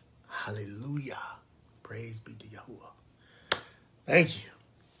pray. Hallelujah. Praise be to Yahuwah. Thank you.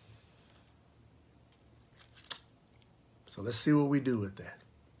 So let's see what we do with that.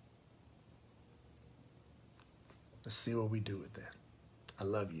 Let's see what we do with that. I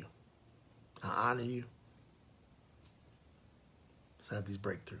love you. I honor you. Let's have these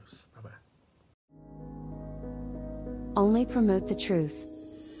breakthroughs. Bye-bye. Only promote the truth.